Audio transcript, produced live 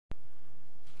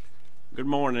Good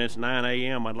morning. It's 9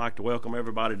 a.m. I'd like to welcome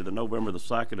everybody to the November the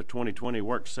 2nd of 2020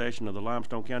 work session of the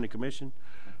Limestone County Commission.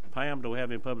 Pam, do we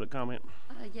have any public comment?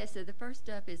 Yes, sir. The first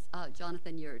up is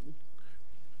Jonathan Yurden.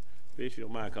 If you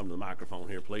don't mind, come to the microphone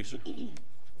here, please, sir. This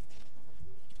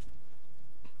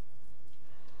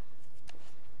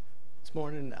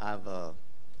morning I've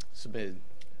submitted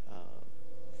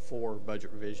 4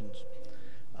 budget revisions.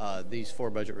 These 4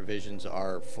 budget revisions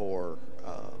are for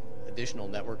additional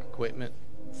network equipment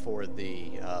for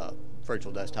the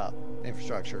virtual desktop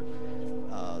infrastructure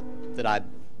that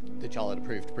y'all had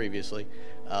approved previously.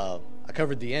 I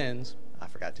covered the ends. I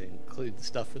forgot to include the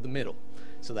stuff for the middle,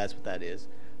 so that's what that is.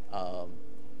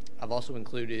 I've also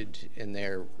included in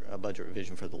there a budget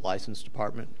revision for the license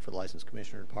department, for the license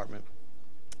commissioner department.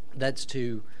 That's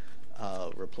to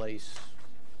replace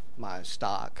my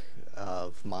stock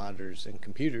of monitors and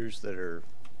computers that are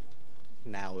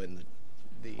now in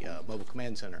the mobile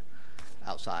command center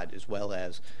outside, as well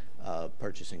as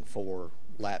purchasing 4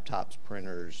 laptops,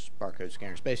 printers, barcode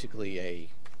scanners, basically a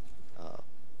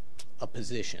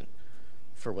position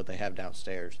for what they have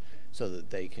downstairs so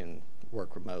that they can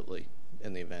work remotely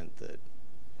in the event that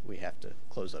we have to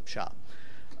close up shop.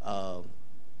 And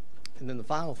then the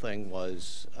final thing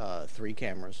was 3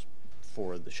 cameras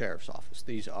for the sheriff's office.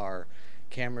 These are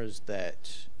cameras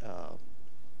that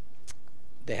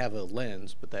they have a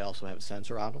lens, but they also have a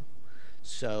sensor on them.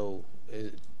 So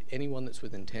anyone that's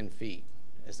within 10 feet,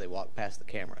 as they walk past the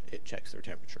camera, it checks their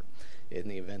temperature. In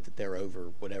the event that they're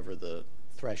over whatever the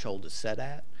threshold is set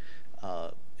at,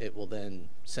 it will then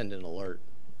send an alert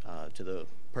to the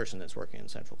person that's working in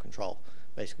central control,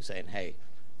 basically saying, hey,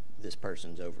 this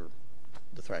person's over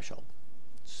the threshold.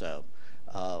 So,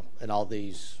 and all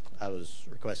these, I was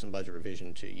requesting budget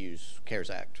revision to use CARES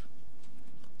Act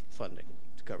funding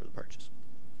to cover the purchase.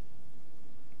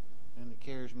 And the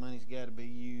CARES money's got to be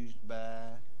used by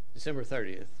December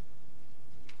 30th.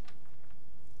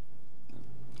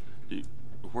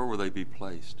 Where will they be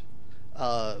placed?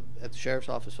 At the sheriff's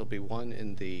office, there'll be one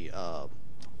in the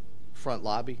front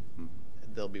lobby. Mm-hmm.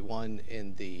 There'll be one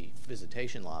in the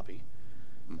visitation lobby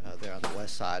there on the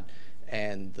west side.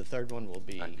 And the third one will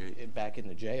be back in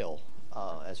the jail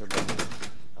as they're bringing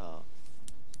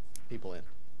people in.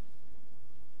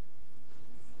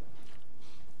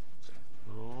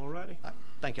 All righty.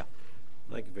 Thank you.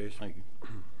 Thank you, Fish. Thank you.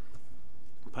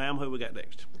 Pam, who we got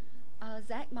next?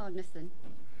 Zach Magnuson.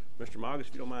 Mr. Moggs,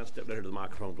 if you don't mind, step down here to the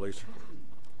microphone, please.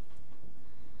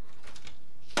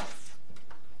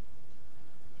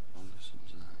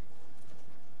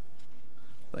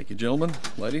 Thank you, gentlemen,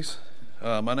 ladies.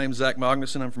 My name's Zach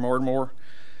Magnuson. I'm from Ardmore.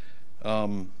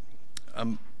 I'm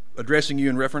addressing you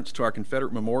in reference to our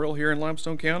Confederate Memorial here in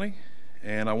Limestone County,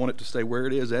 and I want it to stay where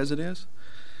it is as it is.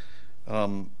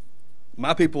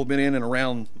 My people have been in and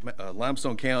around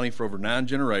Limestone County for over 9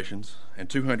 generations and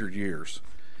 200 years.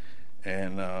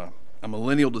 And I'm a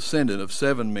lineal descendant of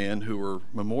 7 men who were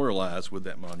memorialized with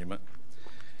that monument.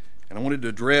 And I wanted to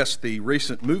address the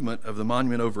recent movement of the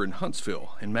monument over in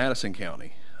Huntsville in Madison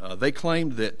County. They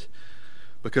claimed that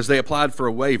because they applied for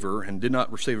a waiver and did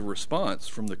not receive a response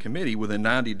from the committee within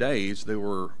 90 days, they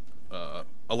were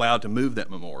allowed to move that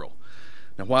memorial.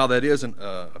 Now, while that isn't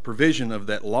a provision of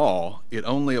that law, it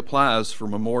only applies for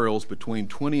memorials between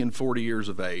 20 and 40 years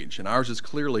of age, and ours is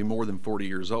clearly more than 40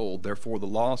 years old. Therefore, the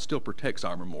law still protects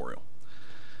our memorial.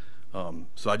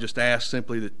 So I just ask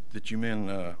simply that you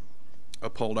men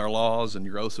uphold our laws and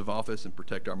your oaths of office and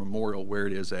protect our memorial where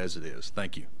it is as it is.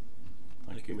 Thank you.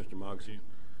 Thank you, Mr. Moggs.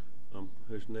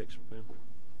 Who's next, Pam?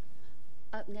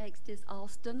 Up next is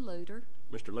Austin Luter.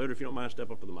 Mr. Luter, if you don't mind, step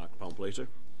up to the microphone, please, sir.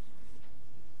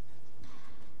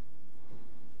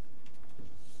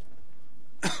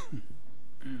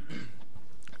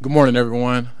 Good morning,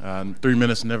 everyone. 3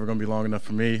 minutes is never going to be long enough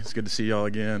for me. It's good to see y'all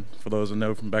again. For those who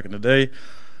know from back in the day,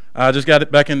 I just got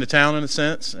it back into town in a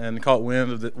sense and caught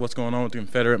wind of what's going on with the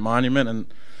Confederate Monument, and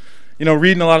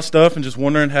reading a lot of stuff and just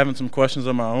wondering, having some questions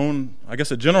of my own. I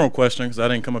guess a general question, because I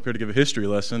didn't come up here to give a history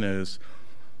lesson, is,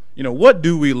 what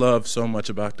do we love so much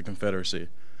about the Confederacy?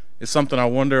 It's something I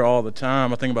wonder all the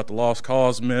time. I think about the lost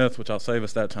cause myth, which I'll save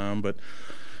us that time, but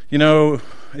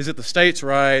is it the states'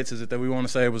 rights? Is it that we want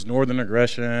to say it was Northern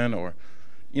aggression? Or,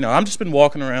 I've just been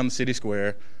walking around the city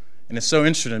square, and it's so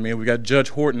interesting to me. We got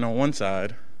Judge Horton on one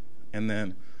side, and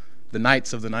then the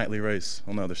Knights of the Knightly Race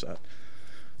on the other side.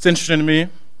 It's interesting to me.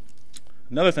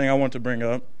 Another thing I want to bring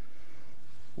up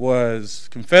was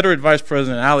Confederate Vice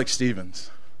President Alex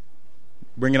Stevens,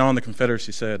 bringing on the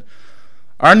Confederacy, said,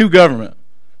 "Our new government,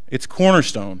 its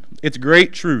cornerstone, its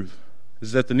great truth,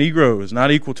 is that the Negro is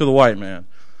not equal to the white man.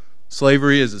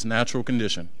 Slavery is its natural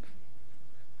condition."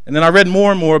 And then I read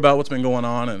more and more about what's been going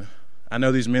on, and I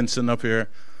know these men sitting up here,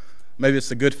 maybe it's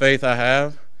the good faith I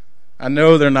have. I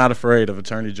know they're not afraid of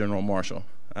Attorney General Marshall.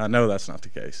 I know that's not the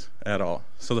case at all.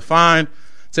 So the fine,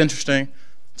 it's interesting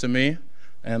to me,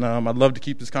 and I'd love to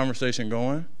keep this conversation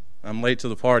going. I'm late to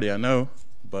the party, I know,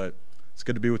 but it's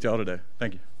good to be with y'all today.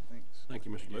 Thank you. Thanks. Thank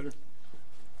you, Mr. Luter.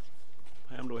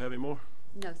 Pam, do we have any more?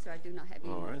 No, sir, I do not have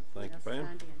any. All right, thank you, else Pam.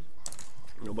 signed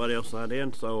in. Nobody else signed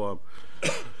in, so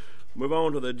move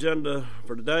on to the agenda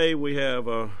for today. We have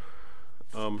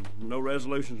no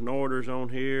resolutions and orders on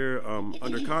here.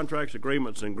 Under contracts,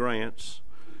 agreements, and grants,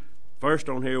 first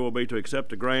on here will be to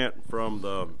accept a grant from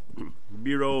the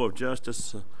Bureau of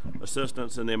Justice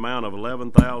Assistance in the amount of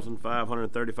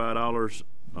 $11,535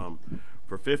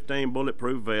 for 15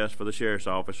 bulletproof vests for the Sheriff's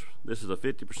Office. This is a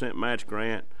 50% match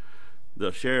grant.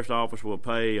 The Sheriff's Office will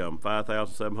pay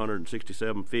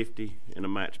 $5,767.50 in a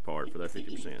match part for that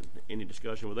 50%. Any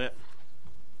discussion with that?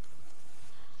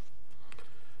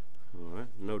 All right,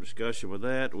 no discussion with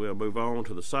that. We'll move on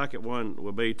to the second one.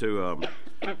 Will be to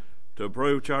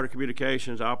approve Charter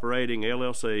Communications Operating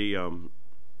LLC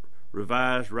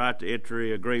revised right to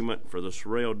entry agreement for the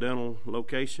Sorrell Dental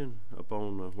location up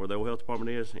on where the old health department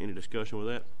is. Any discussion with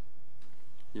that?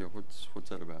 Yeah, what's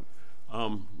that about?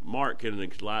 Mark can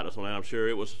enlighten us on that. I'm sure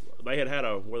it was they had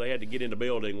where they had to get in the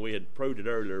building. We had proved it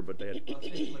earlier, but they had. Well,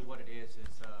 essentially, what it is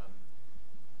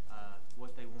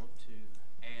what they want to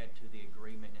add to the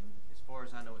agreement. And as far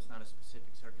as I know, it's not a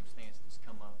specific circumstance that's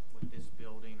come up with this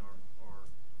building or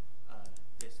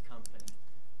this company,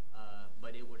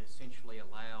 but it would essentially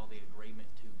allow the agreement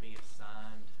to be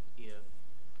assigned if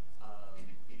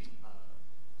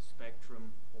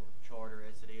Spectrum or Charter,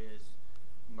 as it is,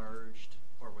 merged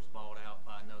or was bought out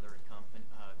by another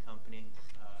company.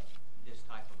 This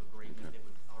type of agreement that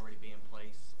would already be in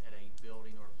place at a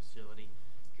building or facility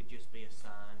could just be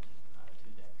assigned to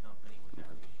that company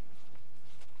without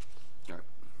issue. All right.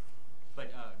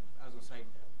 But I was going to say,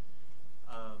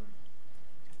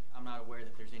 I'm not aware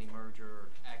that there's any merger or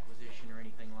acquisition or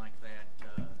anything like that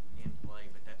in play,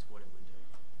 but that's what it would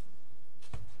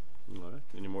do. All right.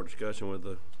 Any more discussion with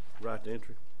the right to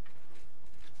entry?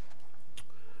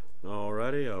 All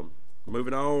righty.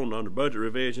 Moving on, under budget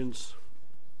revisions,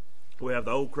 we have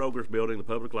the old Kroger's building, the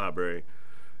public library.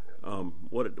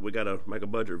 We got to make a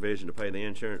budget revision to pay the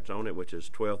insurance on it, which is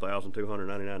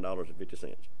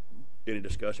 $12,299.50. Any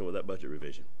discussion with that budget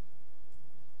revision?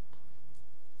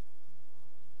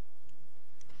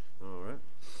 All right.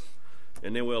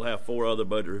 And then we'll have 4 other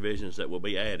budget revisions that will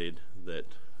be added that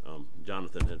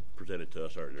Jonathan had presented to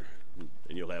us earlier,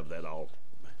 and you'll have that all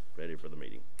ready for the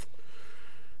meeting.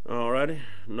 All righty.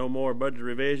 No more budget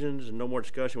revisions and no more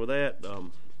discussion with that.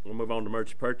 We'll move on to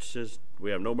merchant purchases. We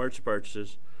have no merchant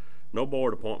purchases, no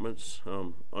board appointments.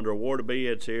 Under award of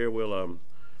bids here, we'll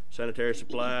sanitary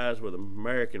supplies with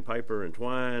American Paper and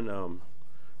Twine,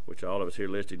 which all of us here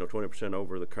listed 20%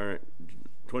 over the current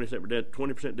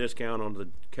 20% discount on the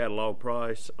catalog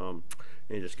price.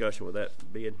 Any discussion with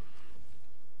that bid?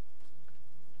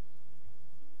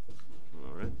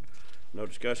 All right. No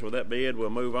discussion with that bid. We'll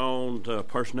move on to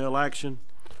personnel action.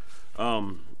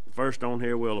 First on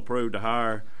here, we'll approve to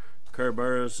hire Kerr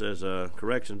Burris as a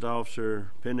corrections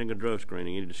officer pending a drug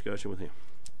screening. Any discussion with him?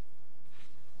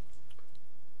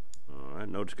 All right,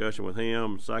 no discussion with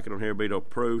him. Second on here will be to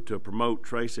approve to promote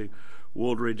Tracy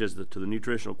Wooldridge as to the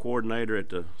nutritional coordinator at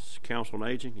the Council on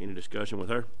Aging. Any discussion with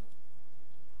her?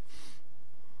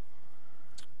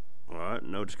 All right,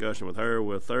 no discussion with her.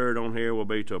 Well, third on here will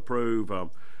be to approve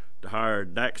to hire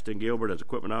Daxton Gilbert as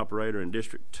equipment operator in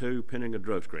District 2 pending a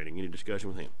drug screening. Any discussion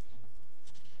with him?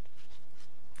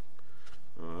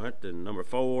 All right, then number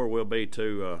 4 will be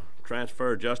to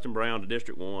transfer Justin Brown to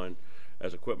District 1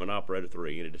 as equipment operator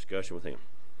 3. Any discussion with him?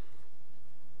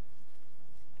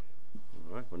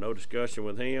 All right, well, no discussion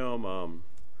with him.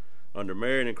 Under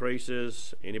merit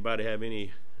increases, anybody have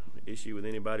any issue with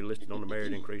anybody listed on the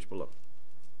merit increase below?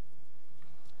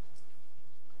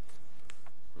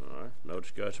 All right, no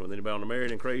discussion with anybody on the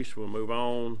merit increase. We'll move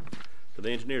on to the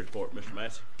engineer's report. Mr.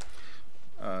 Massey.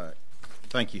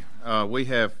 Thank you. We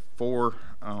have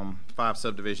 5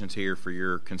 subdivisions here for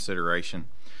your consideration,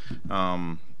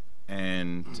 and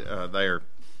they are.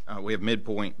 We have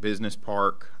Midpoint Business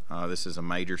Park. This is a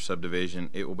major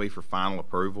subdivision. It will be for final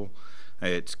approval.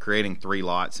 It's creating 3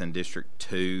 lots in District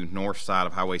 2, north side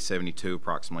of Highway 72,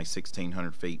 approximately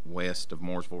 1,600 feet west of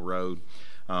Mooresville Road.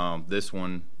 This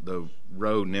one, the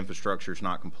road and infrastructure is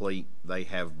not complete. They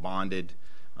have bonded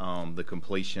the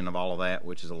completion of all of that,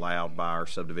 which is allowed by our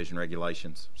subdivision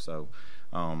regulations. So,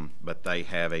 but they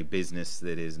have a business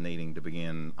that is needing to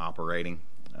begin operating.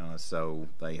 So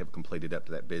they have completed up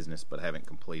to that business, but haven't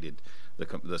completed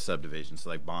the subdivision. So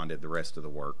they bonded the rest of the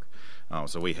work.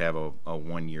 So we have a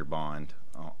 1-year bond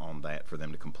on that for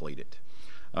them to complete it.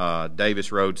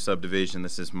 Davis Road subdivision.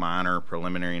 This is minor,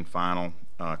 preliminary, and final,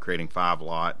 creating 5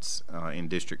 lots in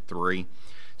District 3.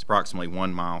 It's approximately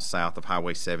 1 mile south of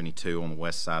Highway 72 on the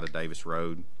west side of Davis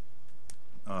Road.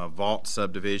 Vault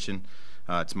subdivision.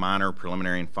 It's minor,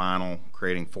 preliminary, and final,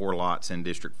 creating 4 lots in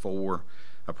District 4,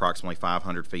 approximately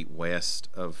 500 feet west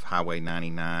of Highway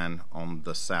 99 on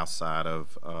the south side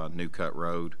of New Cut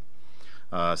Road.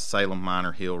 Salem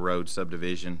Minor Hill Road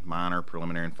subdivision, minor,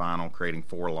 preliminary, and final, creating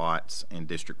 4 lots in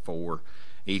District 4,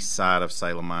 east side of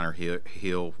Salem Minor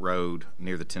Hill Road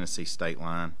near the Tennessee state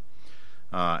line.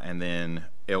 And then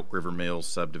Elk River Mills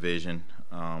subdivision.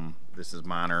 This is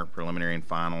minor, preliminary, and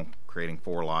final, creating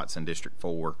 4 lots in District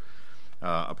 4,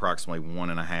 approximately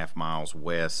 1.5 miles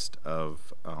west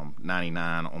of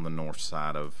 99 on the north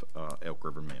side of Elk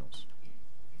River Mills.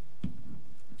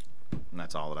 And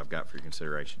that's all that I've got for your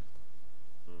consideration.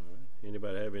 All right.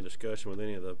 Anybody have any discussion with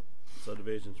any of the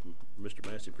subdivisions Mr.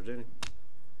 Massey presented?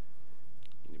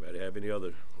 Anybody have any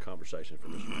other conversation for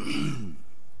Mr. Massey?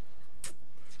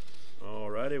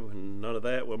 All righty, none of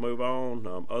that. We'll move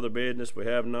on. Other business, we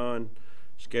have none.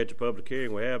 Scheduled public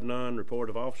hearing, we have none. Report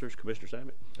of officers, Commissioner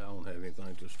Samet. I don't have anything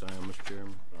at this time, Mr.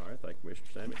 Chairman. All right, thank you, Mr.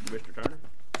 Samet. Commissioner Turner.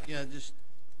 Yeah, just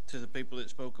to the people that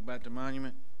spoke about the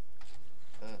monument,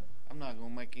 I'm not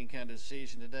going to make any kind of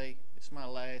decision today. It's my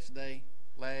last day,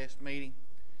 last meeting.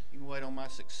 You can wait on my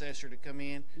successor to come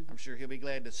in. I'm sure he'll be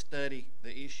glad to study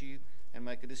the issue and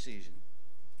make a decision.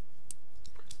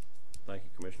 Thank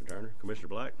you, Commissioner Turner. Commissioner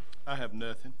Black. I have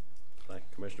nothing. Thank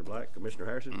you, Commissioner Black. Commissioner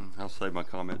Harrison. I'll save my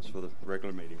comments for the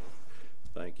regular meeting.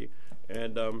 Thank you.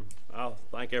 And I'll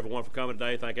thank everyone for coming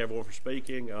today. Thank everyone for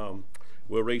speaking.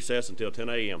 We'll recess until 10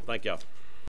 a.m. Thank y'all.